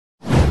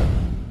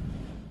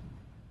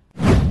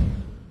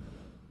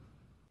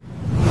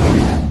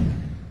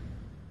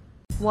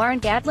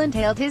Warren Gatland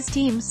hailed his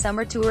team's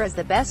summer tour as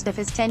the best of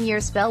his 10-year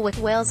spell with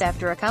Wales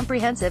after a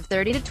comprehensive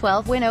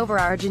 30-12 win over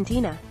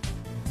Argentina.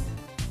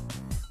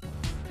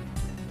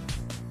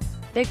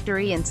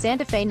 Victory in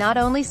Santa Fe not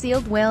only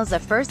sealed Wales a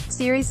first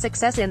series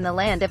success in the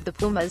land of the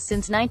Pumas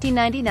since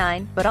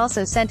 1999, but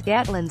also sent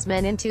Gatland's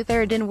men into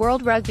third in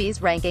World Rugby's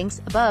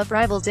rankings, above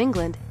rivals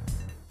England.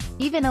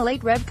 Even a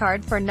late red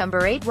card for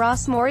number 8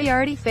 Ross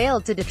Moriarty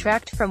failed to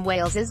detract from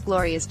Wales's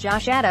glory as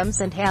Josh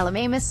Adams and Hallam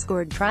Amos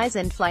scored tries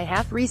and fly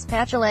half Rhys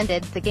Patchell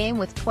ended the game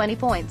with 20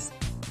 points.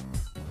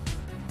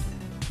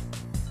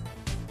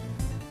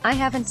 "I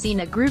haven't seen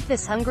a group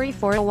this hungry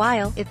for a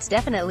while. It's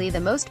definitely the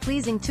most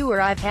pleasing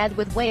tour I've had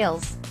with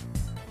Wales.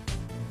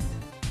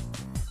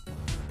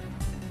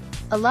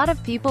 A lot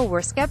of people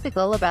were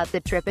skeptical about the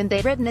trip and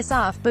they'd written us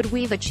off, but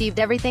we've achieved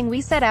everything we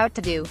set out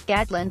to do,"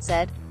 Gatland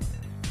said.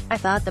 "I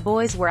thought the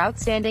boys were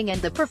outstanding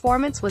and the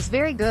performance was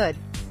very good.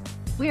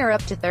 We are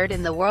up to third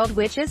in the world,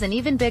 which is an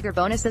even bigger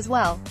bonus as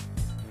well.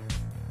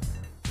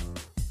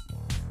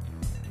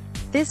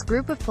 This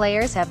group of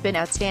players have been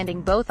outstanding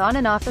both on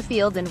and off the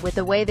field and with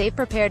the way they've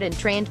prepared and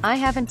trained. I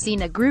haven't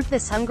seen a group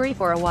this hungry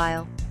for a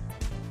while.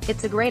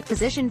 It's a great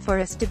position for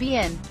us to be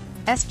in."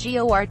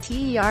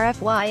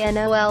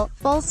 SCORTERFYNOL.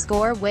 Full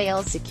score: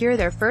 Wales secure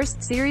their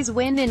first series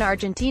win in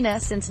Argentina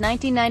since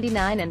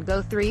 1999 and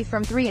go 3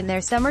 from 3 in their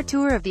summer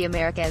tour of the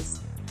Americas.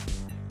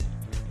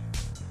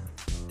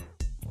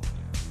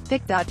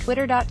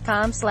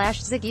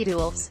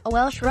 pic.twitter.com/ZiggyDuels.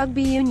 Welsh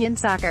Rugby Union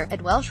Soccer.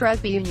 At Welsh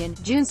Rugby Union,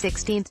 June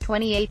 16,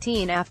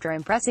 2018. After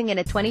impressing in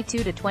a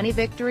 22-20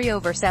 victory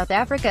over South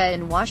Africa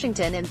in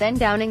Washington and then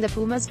downing the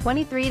Pumas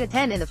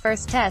 23-10 in the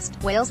first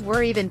test, Wales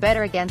were even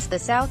better against the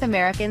South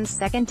Americans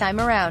second time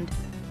around.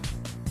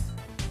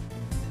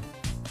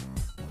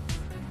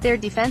 Their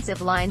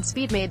defensive line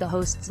speed made the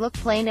hosts look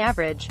plain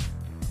average.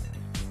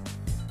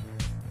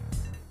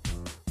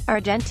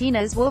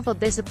 Argentina's woeful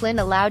discipline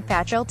allowed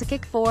Patchell to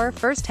kick 4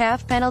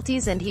 first-half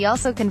penalties, and he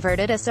also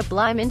converted a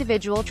sublime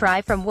individual try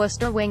from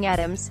Worcester wing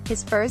Adams,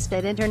 his first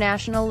at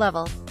international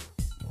level.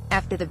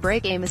 After the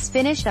break, Amos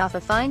finished off a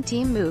fine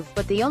team move,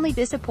 but the only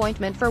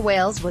disappointment for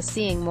Wales was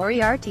seeing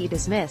Moriarty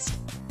dismissed.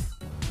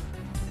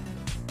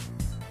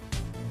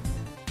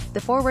 The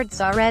forward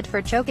saw red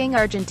for choking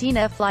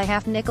Argentina fly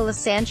half Nicolas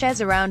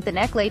Sanchez around the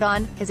neck late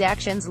on, his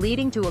actions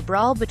leading to a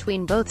brawl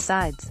between both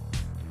sides.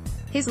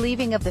 His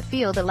leaving of the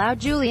field allowed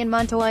Julian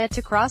Montoya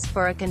to cross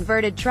for a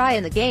converted try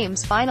in the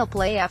game's final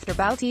play after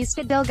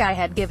Bautista Delgado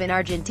had given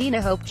Argentina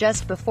hope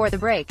just before the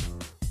break.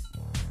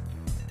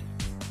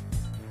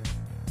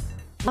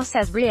 Ross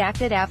has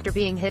reacted after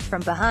being hit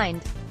from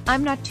behind.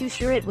 "I'm not too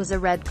sure it was a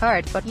red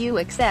card, but you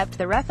accept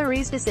the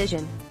referee's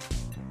decision,"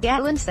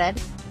 Gatland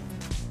said.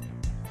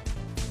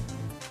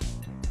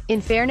 In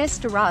fairness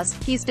to Ross,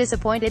 he's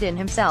disappointed in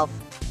himself.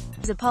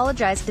 He's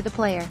apologized to the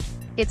player.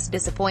 "It's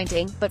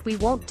disappointing, but we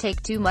won't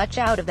take too much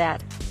out of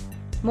that,"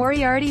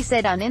 Moriarty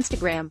said on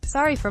Instagram.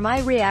 "Sorry for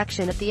my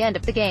reaction at the end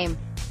of the game.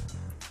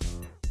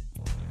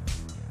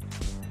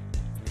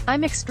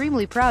 I'm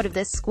extremely proud of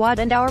this squad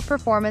and our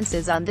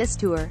performances on this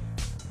tour."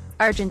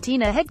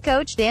 Argentina head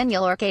coach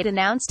Daniel Orcade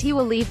announced he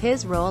will leave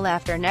his role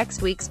after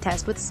next week's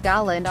test with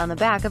Scotland on the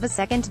back of a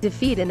second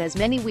defeat in as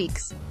many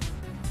weeks.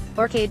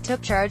 Orcade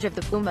took charge of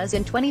the Pumas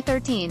in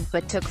 2013,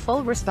 but took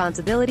full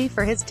responsibility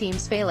for his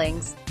team's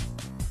failings.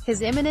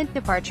 His imminent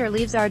departure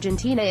leaves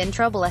Argentina in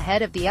trouble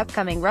ahead of the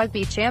upcoming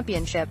Rugby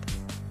Championship.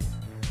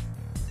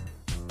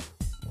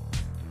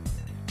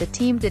 "The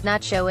team did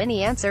not show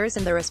any answers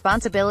and the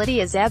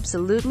responsibility is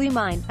absolutely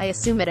mine. I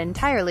assume it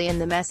entirely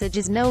and the message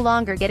is no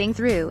longer getting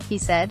through," he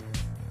said.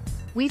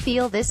 "We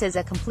feel this is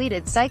a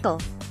completed cycle.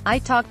 I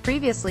talked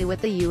previously with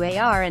the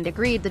UAR and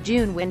agreed the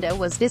June window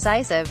was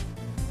decisive.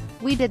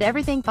 We did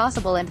everything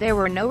possible and there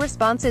were no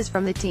responses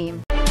from the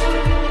team.